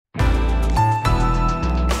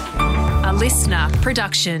listener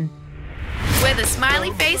production. We're the smiley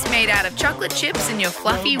face made out of chocolate chips in your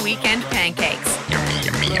fluffy weekend pancakes.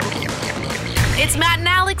 It's Matt and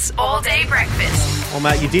Alex all-day breakfast. Well,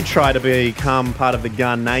 Matt, you did try to become part of the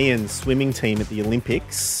Ghanaian swimming team at the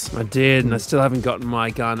Olympics. I did, and I still haven't gotten my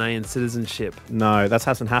Ghanaian citizenship. No, that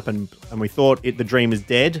hasn't happened, and we thought the dream is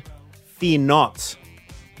dead. Fear not.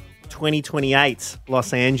 2028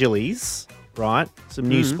 Los Angeles, right? Some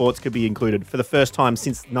new sports could be included. For the first time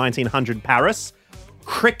since 1900 Paris,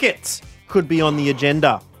 cricket could be on the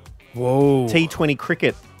agenda. Whoa. T20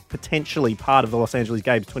 cricket, potentially part of the Los Angeles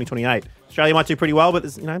Games 2028. Australia might do pretty well, but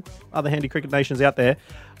there's, other handy cricket nations out there.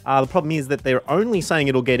 The problem is that they're only saying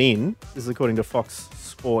it'll get in, this is according to Fox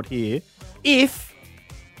Sport here, if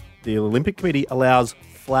the Olympic Committee allows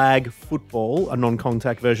flag football, a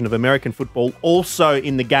non-contact version of American football, also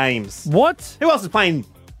in the games. What? Who else is playing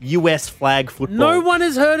US flag football? No one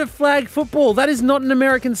has heard of flag football. That is not an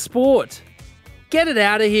American sport. Get it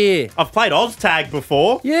out of here. I've played Oztag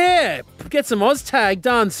before. Yeah, get some Oztag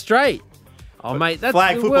done straight. Oh, mate, that's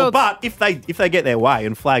flag the football. world's... But if they get their way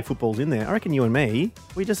and flag football's in there, I reckon you and me,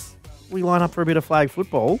 we line up for a bit of flag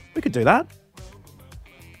football. We could do that.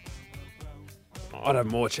 I'd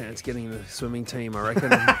have more chance getting in the swimming team, I reckon.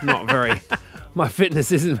 Not very. My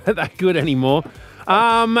fitness isn't that good anymore.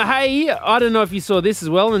 Hey, I don't know if you saw this as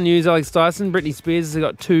well in the news, Alex Dyson. Britney Spears has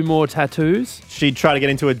got 2 more tattoos. She tried to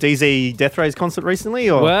get into a DZ Death Rays concert recently,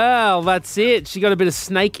 or? Well, that's it. She got a bit of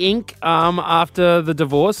snake ink after the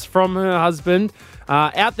divorce from her husband.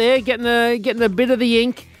 Out there getting a bit of the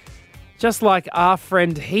ink. Just like our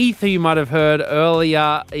friend Heath, who you might have heard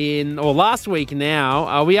earlier last week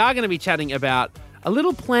now, we are going to be chatting about a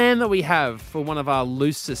little plan that we have for one of our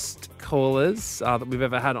loosest callers that we've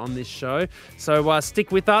ever had on this show. So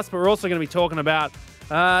stick with us, but we're also going to be talking about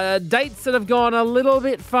dates that have gone a little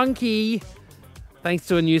bit funky thanks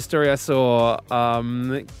to a news story I saw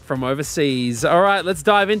from overseas. All right, let's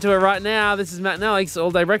dive into it right now. This is Matt and Alex,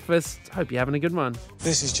 All Day Breakfast. Hope you're having a good one.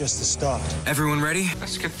 This is just the start. Everyone ready?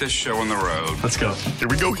 Let's get this show on the road. Let's go. Here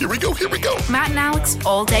we go. Matt and Alex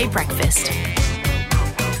all-day breakfast.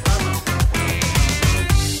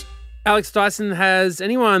 Alex Dyson, has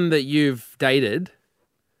anyone that you've dated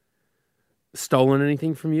stolen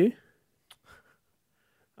anything from you?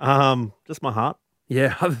 Just my heart.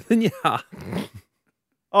 Yeah, other than your heart.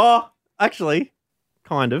 Oh, actually,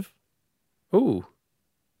 kind of. Ooh.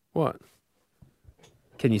 What?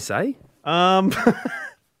 Can you say? I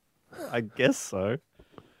guess so.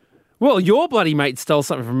 Well, your bloody mate stole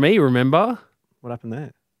something from me, remember? What happened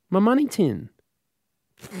there? My money tin.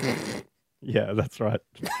 Yeah, that's right.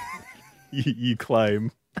 You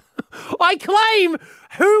claim. I claim!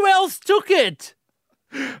 Who else took it?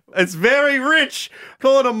 It's very rich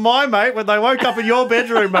calling them my mate when they woke up in your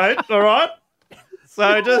bedroom, mate, all right?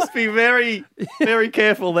 So just be very, very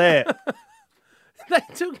careful there. They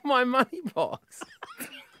took my money box.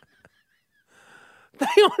 They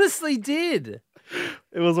honestly did.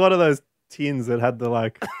 It was one of those tins that had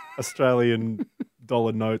the, Australian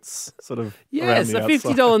dollar notes sort of around the a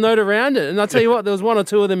outside. $50 note around it. And I'll tell you what, there was 1 or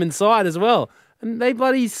 2 of them inside as well. And they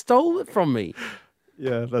bloody stole it from me.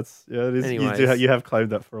 Yeah, it is. Anyways. You have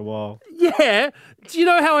claimed that for a while. Yeah. Do you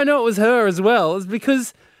know how I know it was her as well? It's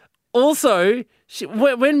because also,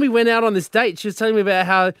 when we went out on this date, she was telling me about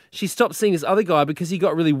how she stopped seeing this other guy because he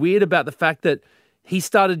got really weird about the fact that he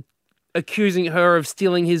started accusing her of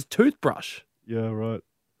stealing his toothbrush. Yeah, right.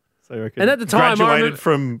 So you reckon And at the time, graduated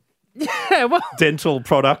from dental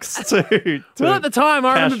products to well, at the time,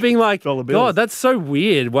 I remember being like, dollar bills. God, that's so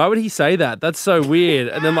weird. Why would he say that? That's so weird.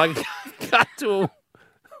 And then, cut to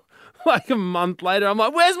a month later, I'm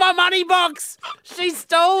like, where's my money box? She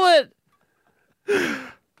stole it.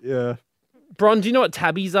 Yeah. Bron, do you know what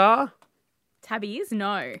tabbies are? Tabbies?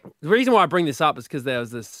 No. The reason why I bring this up is because there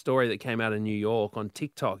was this story that came out in New York on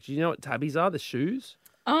TikTok. Do you know what tabbies are? The shoes?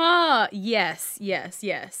 Oh, yes.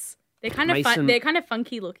 They're kind of they're kind of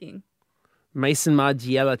funky looking. Mason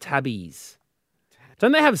Margiela tabbies.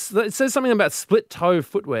 Don't they have? It says something about split toe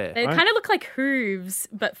footwear. They right? kind of look like hooves,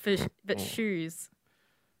 but shoes.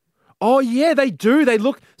 Oh yeah, they do. They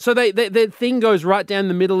look so their thing goes right down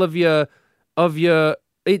the middle of your.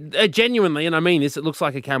 Genuinely, and I mean this, it looks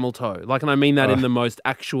like a camel toe. And I mean that in the most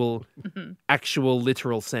actual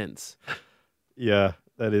literal sense. Yeah,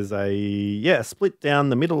 that is a split down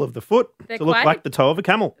the middle of the foot to look like the toe of a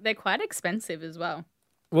camel. They're quite expensive as well.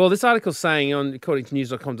 Well, this article's saying, according to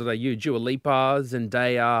news.com.au, Dua Lipa,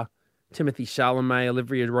 Zendaya, Timothy Chalamet,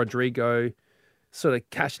 Olivia Rodrigo, sort of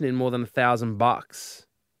cashing in more than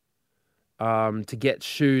 $1,000 to get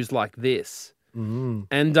shoes like this. Mm.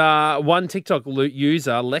 And one TikTok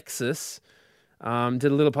user, Lexus,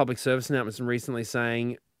 did a little public service announcement recently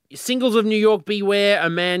saying, singles of New York, beware, a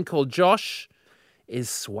man called Josh is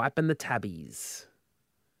swiping the tabbies.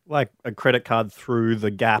 Like a credit card through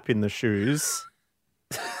the gap in the shoes.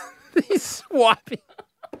 He's swiping.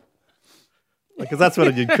 Because that's what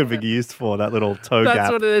it could be used for, that little toe gap.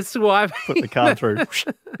 That's what they're swiping. Put the card through.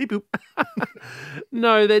 Beep, boop.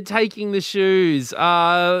 No, they're taking the shoes.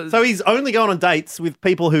 So he's only going on dates with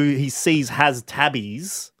people who he sees has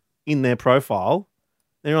tabbies in their profile.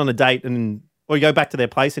 They're on a date or you go back to their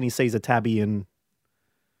place and he sees a tabby and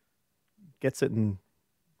gets it and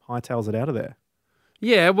hightails it out of there.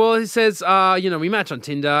 Yeah, well, he says, we match on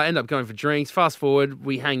Tinder, end up going for drinks. Fast forward,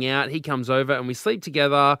 we hang out. He comes over and we sleep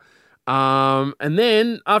together. And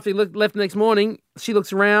then after he left the next morning, she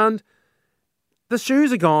looks around. The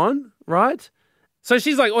shoes are gone, right? So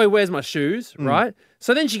she's like, "Oi, where's my shoes?" Right?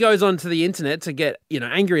 So then she goes onto the internet to get,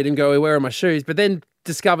 angry at him, go, "Oi, where are my shoes?" But then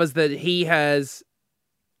discovers that he has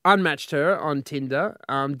unmatched her on Tinder,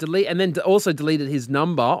 and then also deleted his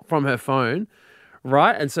number from her phone,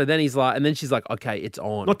 right? And so then she's like, "Okay, it's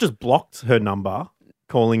on." Not just blocked her number,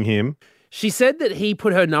 calling him. She said that he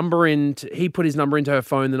put his number into her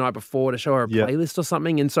phone the night before to show her a playlist or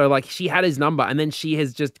something, and so she had his number, and then she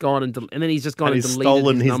has just gone and then he's just gone and deleted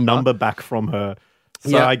stolen his number back from her.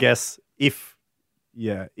 So I guess if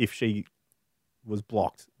she was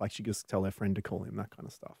blocked, she just tell her friend to call him, that kind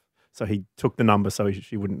of stuff. So he took the number so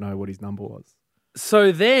she wouldn't know what his number was.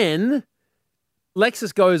 So then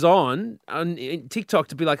Lexus goes on TikTok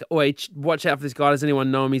to be like, "Oi, watch out for this guy. Does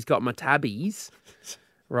anyone know him? He's got my tabbies,"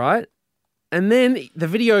 right? And then the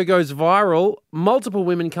video goes viral. Multiple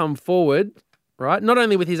women come forward, right? Not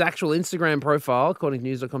only with his actual Instagram profile, according to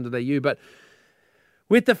news.com.au, but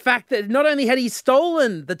with the fact that not only had he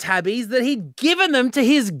stolen the tabbies, that he'd given them to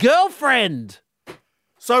his girlfriend.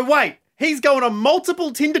 So wait, he's going on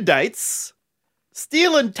multiple Tinder dates,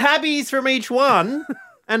 stealing tabbies from each one,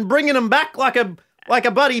 and bringing them back like a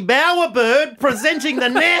buddy bowerbird, presenting the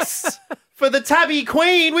nest for the tabby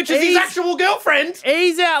queen, which is his actual girlfriend.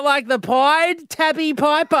 He's out like the Pied Tabby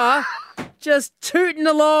Piper, just tooting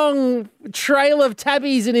along trail of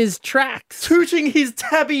tabbies in his tracks. Tooting his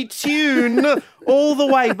tabby tune all the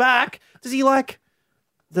way back. Does he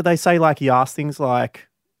did they say he asked things like,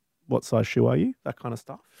 "What size shoe are you?" That kind of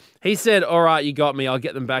stuff? He said, "All right, you got me. I'll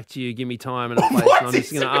get them back to you. Give me time and a place. And I'm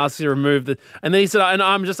just going to ask you to remove the..." And then he said, "And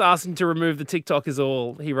I'm just asking to remove the TikTok is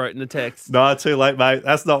all," he wrote in the text. No, too late, mate.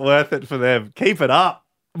 That's not worth it for them. Keep it up.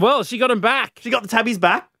 Well, she got him back. She got the tabbies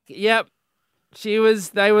back? Yep. They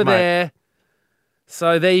were there.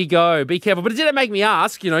 So there you go. Be careful. But it did make me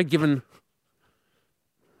ask, given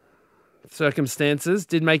circumstances,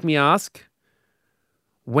 did make me ask,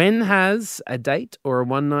 when has a date or a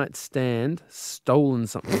one-night stand stolen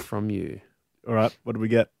something from you? All right, what do we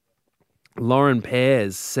get? Lauren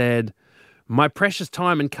Pears said, "My precious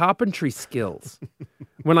time and carpentry skills.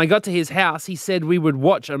 When I got to his house, he said we would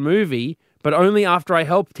watch a movie, but only after I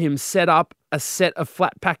helped him set up a set of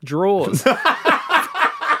flat pack drawers."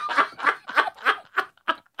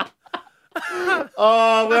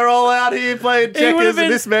 Oh, we're all out here playing checkers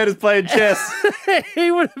and this man is playing chess.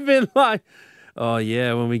 He would have been like, "Oh,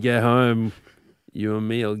 yeah, when we get home, you and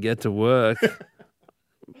me will get to work."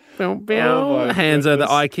 Hands over the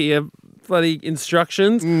IKEA bloody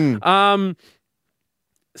instructions.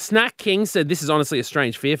 Snack King said, "This is honestly a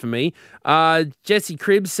strange fear for me." Jesse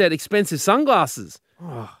Cribbs said, "Expensive sunglasses."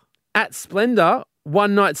 At Splendor,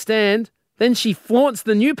 one night stand, then she flaunts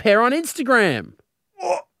the new pair on Instagram.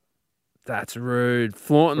 That's rude.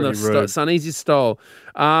 Flaunting the sunnies you stole.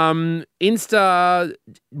 Insta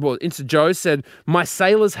Joe said, "My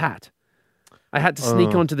sailor's hat. I had to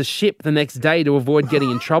sneak onto the ship the next day to avoid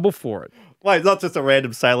getting in trouble for it." Wait, it's not just a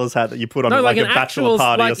random sailor's hat that you put on a bachelor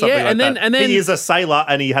party or something like that. And then he is a sailor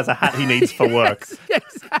and he has a hat he needs for work.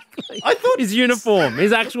 Exactly. I thought his uniform,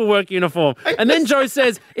 his actual work uniform. And then Joe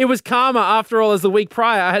says, "It was karma after all, as the week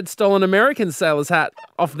prior I had stolen American sailor's hat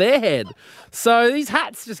off their head." So these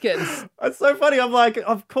hats just getting... It's so funny. I'm like,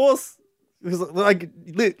 of course... Because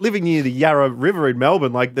living near the Yarra River in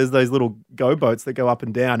Melbourne, there's those little go boats that go up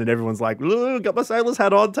and down, and everyone's like, "Look, got my sailor's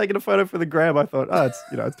hat on, taking a photo for the gram." I thought, it's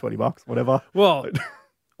it's $20, whatever. Well,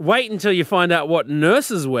 wait until you find out what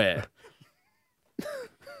nurses wear.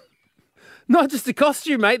 Not just a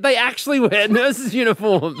costume, mate. They actually wear nurses'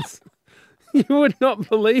 uniforms. You would not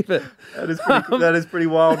believe it. That is pretty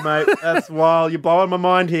wild, mate. That's wild. You're blowing my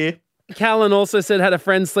mind here. Callan also said had a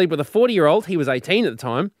friend sleep with a 40-year-old. He was 18 at the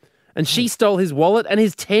time. And she stole his wallet and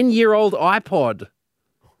his 10-year-old iPod.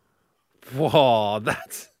 Whoa,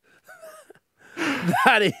 that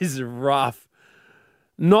is rough.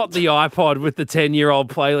 Not the iPod with the 10-year-old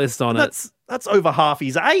playlist on it. That's over half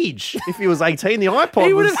his age. If he was 18, the iPod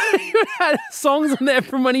He would was... have had songs on there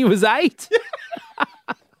from when he was 8.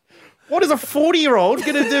 What is a 40-year-old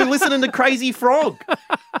going to do listening to Crazy Frog?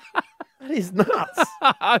 That is nuts.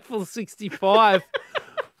 Eiffel 65.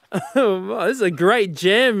 Oh, this is a great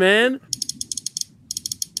jam, man.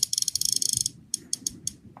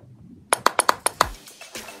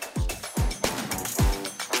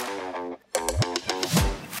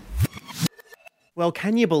 Well,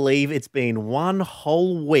 can you believe it's been one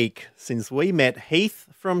whole week since we met Heath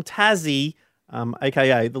from Tassie,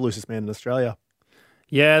 a.k.a. the loosest man in Australia?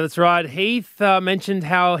 Yeah, that's right. Heath mentioned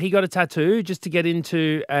how he got a tattoo just to get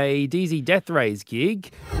into a DZ Death Rays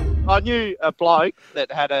gig. I knew a bloke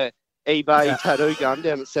that had a eBay tattoo gun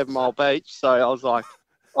down at 7 Mile Beach, so I was like,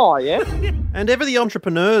 oh, yeah. And ever the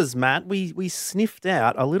entrepreneurs, Matt, we sniffed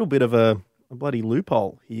out a little bit of a bloody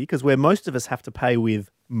loophole here, because where most of us have to pay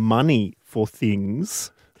with money for things,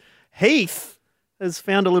 Heath has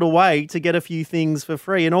found a little way to get a few things for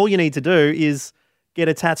free, and all you need to do is get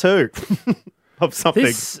a tattoo of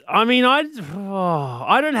something.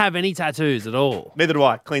 I don't have any tattoos at all. Neither do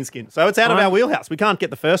I. Clean skin. So it's out of our wheelhouse. We can't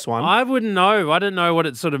get the first one. I wouldn't know. I don't know what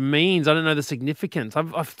it sort of means. I don't know the significance.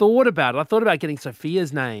 I've thought about it. I thought about getting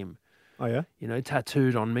Sophia's name, Oh, yeah?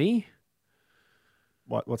 tattooed on me.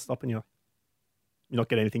 What's stopping you? You're not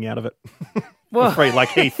getting anything out of it. Well, for free, like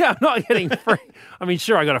Heath. Yeah, I'm not getting free. I mean,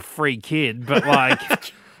 sure, I got a free kid, but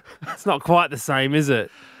it's not quite the same, is it?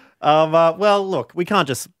 Well, look, we can't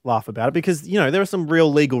just laugh about it because, there are some real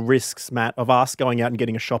legal risks, Matt, of us going out and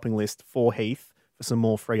getting a shopping list for Heath for some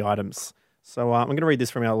more free items. So I'm going to read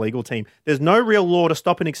this from our legal team. There's no real law to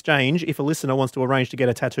stop an exchange. If a listener wants to arrange to get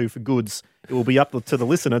a tattoo for goods, it will be up to the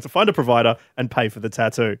listener to find a provider and pay for the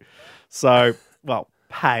tattoo. So,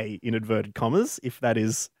 pay in inverted commas, if that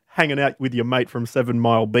is hanging out with your mate from 7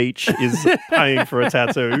 Mile Beach is paying for a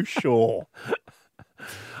tattoo, sure.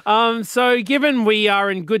 So given we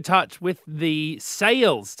are in good touch with the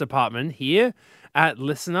sales department here at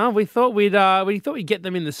Listener, we thought we'd get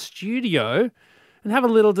them in the studio and have a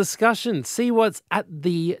little discussion, see what's at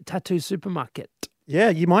the tattoo supermarket. Yeah,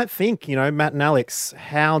 you might think, Matt and Alex,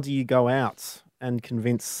 how do you go out and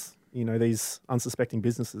convince, these unsuspecting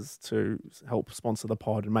businesses to help sponsor the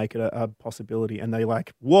pod and make it a possibility? And they're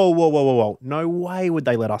like, whoa. No way would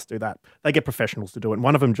they let us do that. They get professionals to do it. And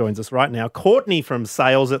one of them joins us right now. Courtney from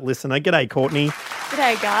Sales at Listener. G'day, Courtney.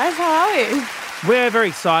 G'day, guys. How are you? We're very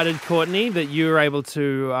excited, Courtney, that you were able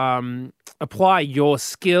to apply your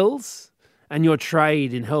skills and your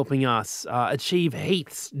trade in helping us achieve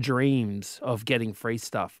Heath's dreams of getting free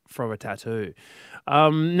stuff from a tattoo.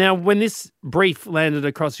 Now, when this brief landed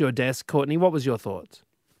across your desk, Courtney, what was your thoughts?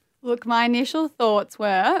 Look, my initial thoughts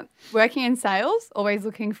were working in sales, always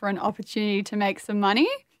looking for an opportunity to make some money.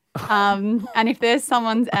 And if there's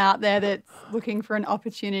someone out there that's looking for an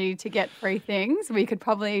opportunity to get free things, we could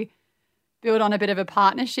probably build on a bit of a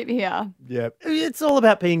partnership here. Yeah, it's all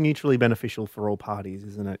about being mutually beneficial for all parties,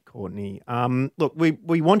 isn't it, Courtney? Look,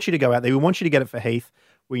 we want you to go out there. We want you to get it for Heath.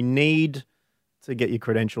 We need to get your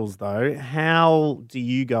credentials, though. How do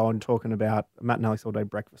you go on talking about Matt and Alex All Day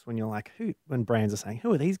Breakfast when you're like, when brands are saying,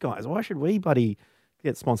 who are these guys? Why should we, buddy,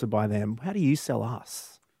 get sponsored by them? How do you sell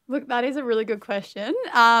us? Look, that is a really good question.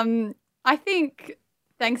 I think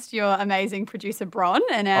thanks to your amazing producer, Bron,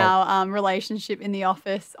 and our relationship in the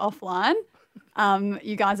office offline,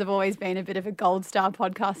 you guys have always been a bit of a gold star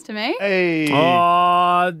podcast to me. Hey.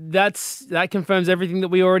 Oh, that confirms everything that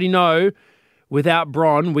we already know. Without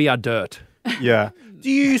Bron, we are dirt. Yeah. Do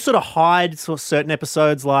you sort of hide certain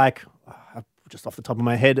episodes like, just off the top of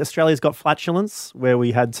my head, Australia's Got Flatulence, where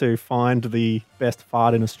we had to find the best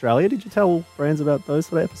fart in Australia? Did you tell brands about those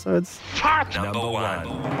sort of episodes? Number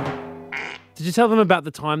 1. Did you tell them about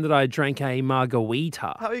the time that I drank a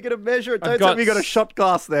margarita? How are you going to measure it? Don't tell me you got a shot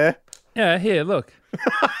glass there. Yeah, here, look.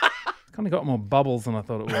 Kind of got more bubbles than I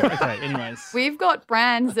thought it would. Okay, anyways. We've got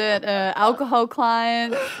brands that are alcohol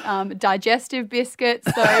clients, digestive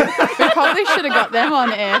biscuits, so we probably should have got them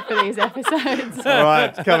on air for these episodes. All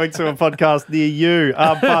right, coming to a podcast near you.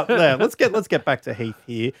 But yeah, let's get back to Heath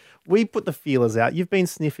here. We put the feelers out. You've been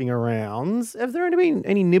sniffing around. Have there been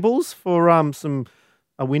any nibbles for a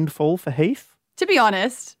windfall for Heath? To be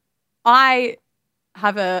honest, I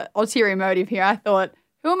have a ulterior motive here. I thought,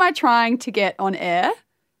 who am I trying to get on air?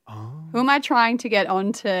 Who am I trying to get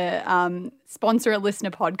on to sponsor a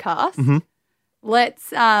listener podcast? Mm-hmm. Let's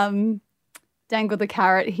dangle the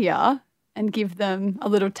carrot here and give them a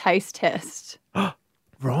little taste test.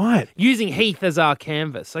 Right. Using Heath as our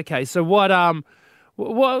canvas. Okay, so when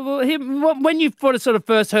you sort of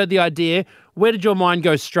first heard the idea, where did your mind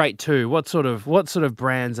go straight to? What sort of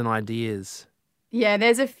brands and ideas? Yeah,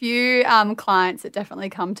 there's a few clients that definitely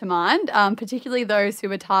come to mind, particularly those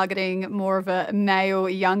who are targeting more of a male,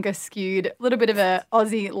 younger skewed, little bit of a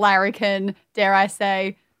Aussie larrikin, dare I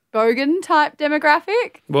say, bogan type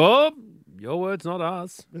demographic. Well, your words, not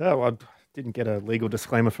ours. Oh, I didn't get a legal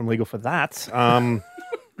disclaimer from Legal for that.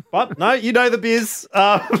 But no, you know the biz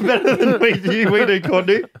better than we do,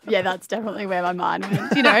 Courtney. Yeah, that's definitely where my mind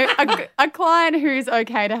went. You know, a client who's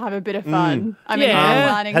okay to have a bit of fun. I mean,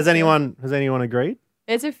 has anyone agreed?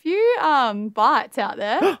 There's a few bites out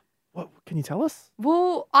there. What can you tell us?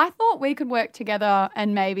 Well, I thought we could work together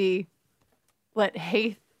and maybe let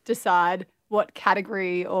Heath decide what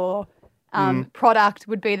category or product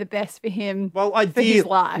would be the best for him for his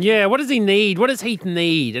life. Yeah, what does he need? What does Heath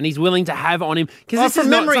need? And he's willing to have on him. Because from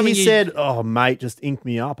memory, he said, "Oh, mate, just ink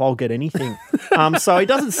me up. I'll get anything." So he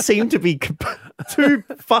doesn't seem to be too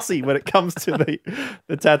fussy when it comes to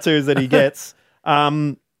the tattoos that he gets.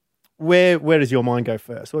 Where does your mind go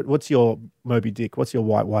first? What's your Moby Dick? What's your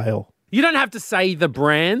white whale? You don't have to say the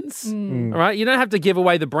brands, all right? You don't have to give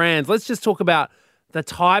away the brands. Let's just talk about the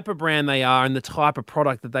type of brand they are and the type of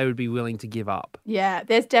product that they would be willing to give up. Yeah,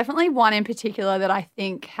 there's definitely one in particular that I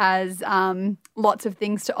think has lots of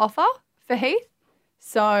things to offer for Heath.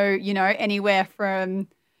 So, you know, anywhere from,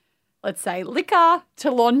 let's say, liquor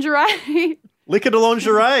to lingerie. Liquor to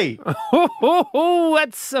lingerie. Oh,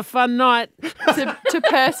 that's a fun night. to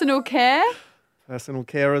personal care. Personal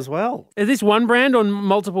care as well. Is this one brand or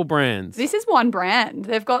multiple brands? This is one brand.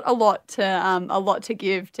 They've got a lot to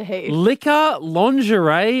give to Heath. Liquor,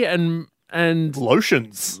 lingerie, and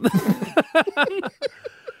lotions.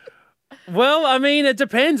 Well, I mean, it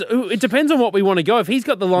depends. It depends on what we want to go. If he's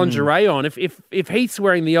got the lingerie on, if Heath's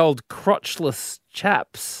wearing the old crotchless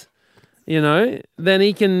chaps, you know, then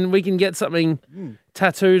we can get something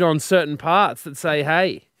tattooed on certain parts that say,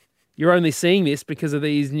 "Hey, you're only seeing this because of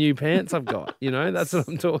these new pants I've got." You know, that's what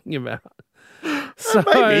I'm talking about. So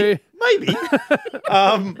maybe.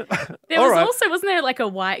 There was also, wasn't there like a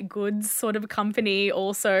white goods sort of company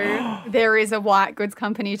also? There is a white goods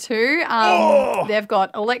company too. They've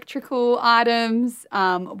got electrical items,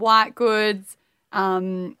 white goods.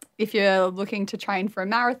 If you're looking to train for a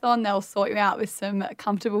marathon, they'll sort you out with some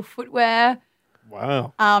comfortable footwear.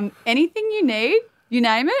 Wow. Anything you need, you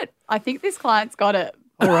name it. I think this client's got it.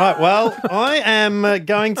 All right. Well, I am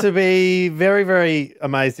going to be very, very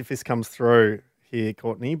amazed if this comes through here,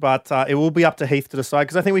 Courtney, but it will be up to Heath to decide,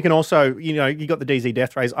 because I think we can also, you know, you got the DZ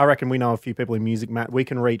Death Rays. I reckon we know a few people in music, Matt. We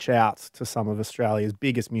can reach out to some of Australia's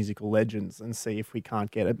biggest musical legends and see if we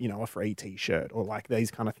can't get a free T-shirt or like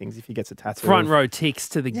these kind of things if he gets a tattoo. Front row ticks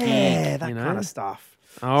to the gig. Yeah, that you know? kind of stuff.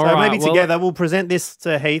 All so right, maybe together we'll present this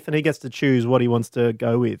to Heath and he gets to choose what he wants to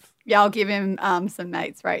go with. Yeah, I'll give him some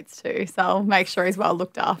mates rates too, so I'll make sure he's well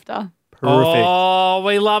looked after. Perfect. Oh,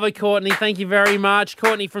 we love it, Courtney. Thank you very much.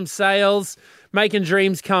 Courtney from Sales, making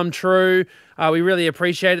dreams come true. We really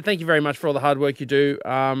appreciate it. Thank you very much for all the hard work you do,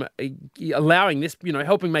 allowing this,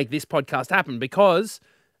 helping make this podcast happen, because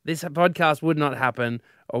this podcast would not happen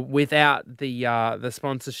without the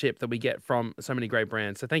sponsorship that we get from so many great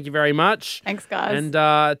brands. So thank you very much. Thanks, guys. And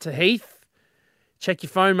to Heath, check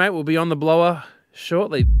your phone, mate. We'll be on the blower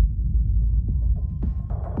shortly.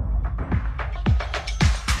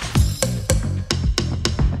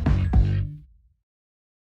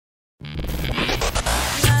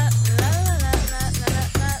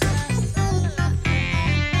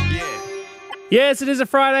 Yes, it is a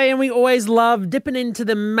Friday, and we always love dipping into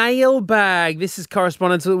the mailbag. This is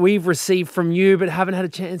correspondence that we've received from you but haven't had a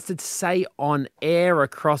chance to say on air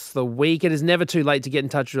across the week. It is never too late to get in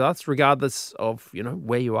touch with us, regardless of,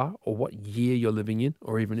 where you are or what year you're living in,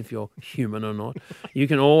 or even if you're human or not. You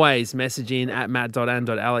can always message in at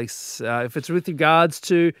matt.and.alex if it's with regards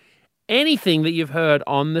to anything that you've heard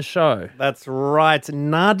on the show. That's right.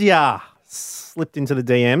 Nadia slipped into the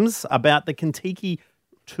DMs about the Kentucky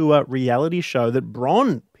Tour reality show that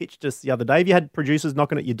Bron pitched us the other day. Have you had producers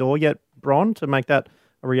knocking at your door yet, Bron, to make that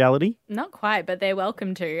a reality? Not quite, but they're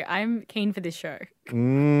welcome to. I'm keen for this show.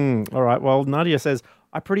 All right. Well, Nadia says,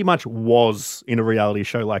 I pretty much was in a reality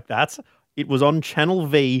show like that. It was on Channel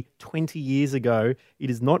V 20 years ago. It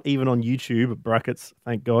is not even on YouTube, brackets,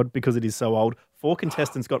 thank God, because it is so old. 4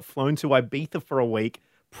 contestants got flown to Ibiza for a week,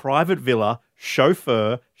 private villa,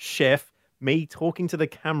 chauffeur, chef, me talking to the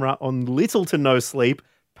camera on little to no sleep,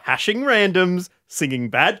 pashing randoms, singing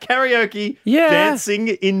bad karaoke, dancing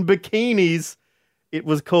in bikinis. It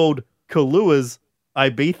was called Kaluuya's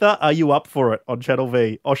Ibiza, are you up for it? On Channel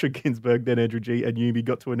V, Osher Ginsberg, then Andrew G, and Yumi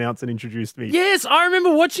got to announce and introduce me. Yes, I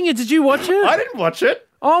remember watching it. Did you watch it? I didn't watch it.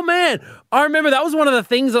 Oh, man. I remember that was one of the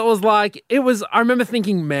things that was like, I remember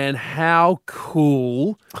thinking, man, how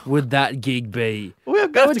cool would that gig be? We're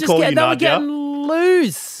going to call you, They were Nadia. getting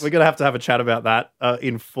loose. We're going to have a chat about that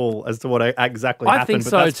in full as to what exactly I happened. think but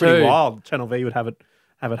so that's pretty too. wild. Channel V would have it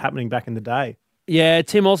happening back in the day. Yeah,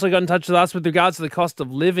 Tim also got in touch with us with regards to the cost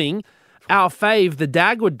of living. Our fave, the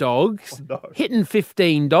Dagwood dogs, hitting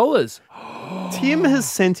 $15. Tim has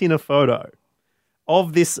sent in a photo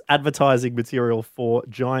of this advertising material for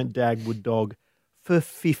Giant Dagwood dog for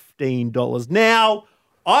 $15. Now,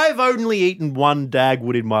 I've only eaten one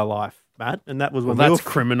Dagwood in my life, Matt, and that was when that's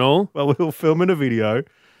criminal. Well, we were filming a video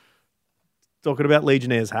talking about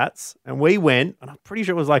Legionnaires hats, and we went, and I'm pretty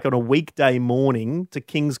sure it was like on a weekday morning, to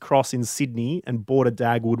King's Cross in Sydney and bought a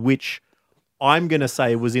Dagwood, which I'm going to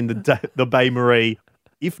say was in the Bay Marie,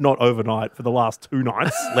 if not overnight, for the last 2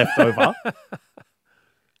 nights left over.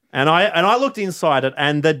 And I looked inside it,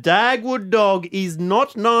 and the Dagwood dog is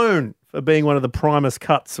not known for being one of the primest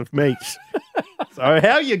cuts of meat. So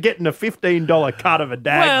how are you getting a $15 cut of a Dagwood?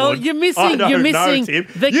 Well, you're missing know, Tim.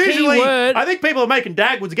 the Usually, key word. I think people are making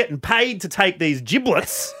Dagwoods getting paid to take these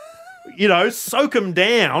giblets, soak them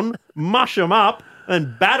down, mush them up,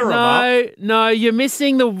 and batter them up. No, you're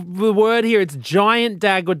missing the word here. It's giant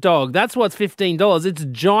Dagwood dog. That's what's $15. It's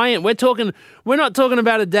giant. We're not talking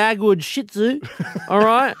about a Dagwood Shih Tzu, all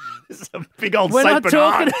right? It's a big old We're Saint not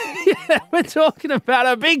Bernard. we're talking about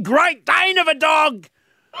a big Great Dane of a dog.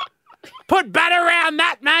 Put batter around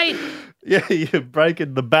that, mate. Yeah, you're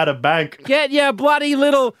breaking the batter bank. Get your bloody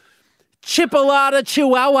little chipolata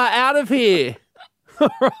chihuahua out of here.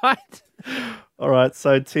 All right. All right,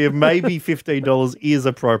 so Tim, maybe $15 is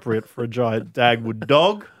appropriate for a giant Dagwood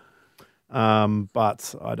dog.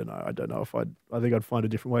 But I don't know. I don't know if I think I'd find a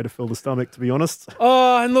different way to fill the stomach, to be honest.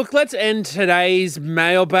 Oh, and look, let's end today's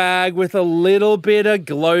mailbag with a little bit of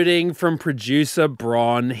gloating from producer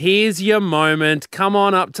Bron. Here's your moment. Come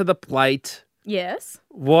on up to the plate. Yes.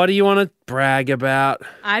 What do you want to brag about?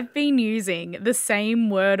 I've been using the same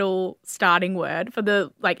Wordle starting word for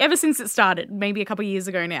ever since it started, maybe a couple of years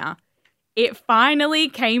ago now. It finally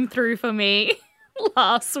came through for me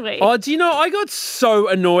last week. Oh, do you know, I got so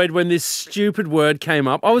annoyed when this stupid word came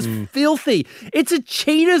up. I was filthy. It's a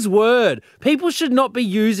cheater's word. People should not be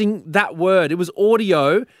using that word. It was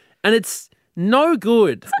audio, and it's no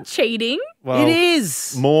good. It's not cheating. Well, it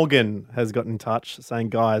is. Morgan has got in touch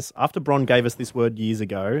saying, guys, after Bron gave us this word years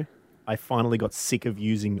ago, I finally got sick of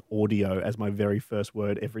using audio as my very first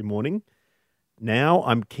word every morning. Now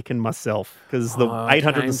I'm kicking myself because the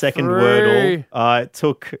 802nd Wordle, it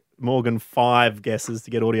took Morgan 5 guesses to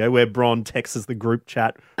get audio, where Bron texts the group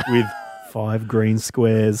chat with 5 green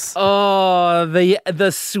squares. Oh,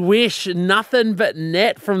 the swish, nothing but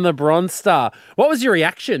net from the Bronze Star. What was your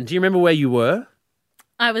reaction? Do you remember where you were?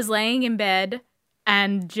 I was laying in bed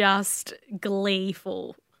and just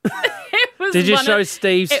gleeful. Did you show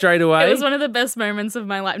Steve straight away? It was one of the best moments of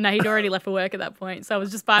my life. No, he'd already left for work at that point, so I was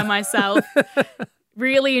just by myself,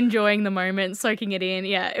 really enjoying the moment, soaking it in.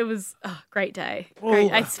 Yeah, it was a great day.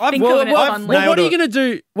 Great. I think of it fondly. What are you going to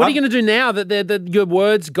do? What are you going to do now that your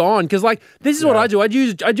word's gone? Because this is what I do. I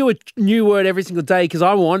do a new word every single day because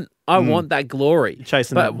I want that glory. You're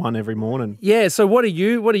chasing that one every morning. Yeah. So what are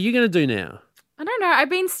you going to do now? I don't know. I've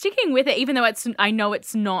been sticking with it, even though I know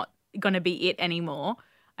it's not going to be it anymore.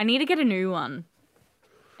 I need to get a new one.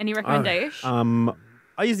 Any recommendation?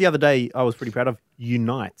 I used the other day, I was pretty proud of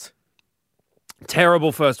unite.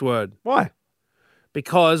 Terrible first word. Why?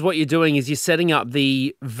 Because what you're doing is you're setting up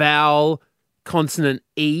the vowel consonant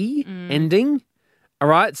E ending. All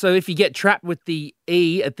right. So if you get trapped with the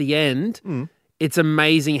E at the end, it's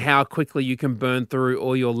amazing how quickly you can burn through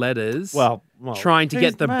all your letters. Well trying to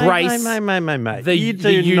get the brace. Mate. The You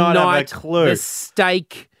do not have a unite, clue. the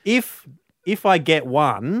stake. If I get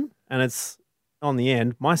one and it's on the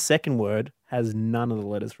end, my second word has none of the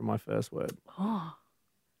letters from my first word. Oh.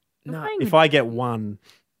 No. If I get one,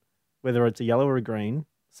 whether it's a yellow or a green,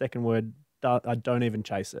 second word, I don't even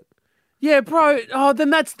chase it. Yeah, bro. Oh,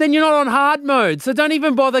 then you're not on hard mode. So don't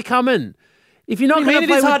even bother coming. If you're not going to it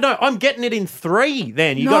play is hard. No, I'm getting it in 3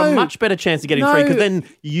 then. You've got a much better chance to get in 3 because then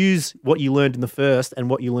you use what you learned in the first and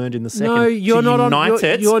what you learned in the second. No, you're not on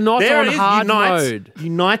hard mode.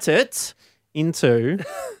 Unite it into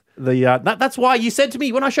the... that's why you said to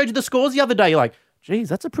me when I showed you the scores the other day, you're like, geez,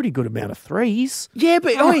 that's a pretty good amount of 3s. Yeah,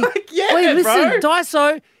 but listen, bro.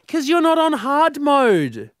 Daiso, because you're not on hard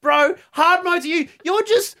mode. Bro, hard mode to you, you're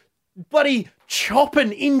just bloody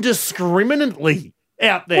chopping indiscriminately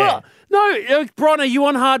out there. Well, No, Bron, are you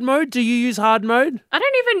on hard mode? Do you use hard mode? I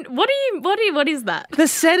don't even. What is that? The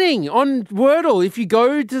setting on Wordle. If you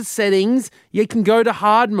go to settings, you can go to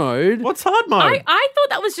hard mode. What's hard mode? I thought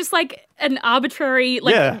that was just like an arbitrary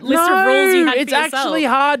list No, of rules you had it's for yourself. actually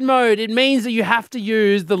hard mode. It means that you have to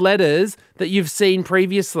use the letters that you've seen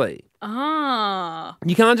previously. Ah.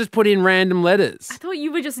 You can't just put in random letters. I thought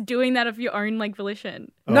you were just doing that of your own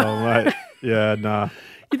volition. Oh, mate. Yeah, nah.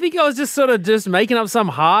 You think I was just making up some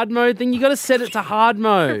hard mode thing? You got to set it to hard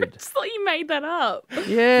mode. I just thought you made that up.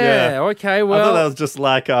 Yeah. Okay. Well, I thought that was just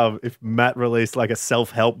like if Matt released like a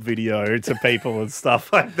self-help video to people and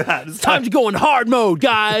stuff like that. It's time to go in hard mode,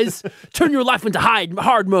 guys. Turn your life into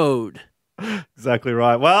hard mode. Exactly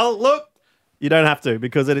right. Well, look, you don't have to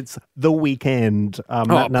because it's the weekend. Matt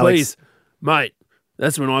and Alex- please, mate.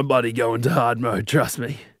 That's when I'm bloody go into hard mode. Trust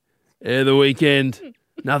me. Yeah, the weekend.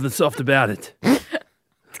 Nothing soft about it.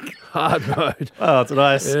 Hard mode. Oh, it's a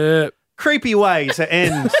nice creepy way to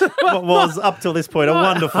end what was up till this point a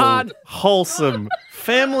wonderful, wholesome,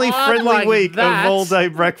 family-friendly week of all-day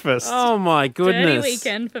breakfast. Oh my goodness! Dirty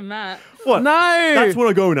weekend for Matt. What? No, that's when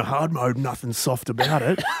I go into hard mode. Nothing soft about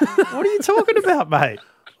it. What are you talking about, mate?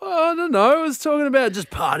 I don't know. I was talking about just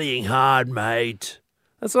partying hard, mate.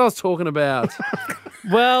 That's what I was talking about.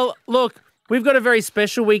 Well, look. We've got a very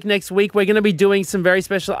special week next week. We're going to be doing some very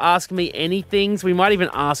special Ask Me Anythings. We might even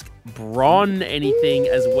ask Bron anything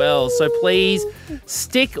as well. So please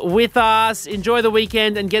stick with us, enjoy the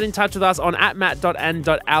weekend, and get in touch with us on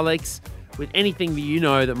 @matt.and.alex with anything that you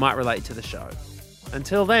know that might relate to the show.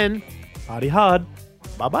 Until then, party hard.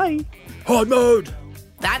 Bye-bye. Hard mode.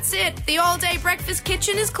 That's it. The all-day breakfast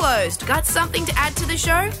kitchen is closed. Got something to add to the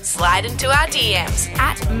show? Slide into our DMs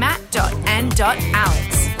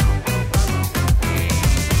 @matt.and.alex.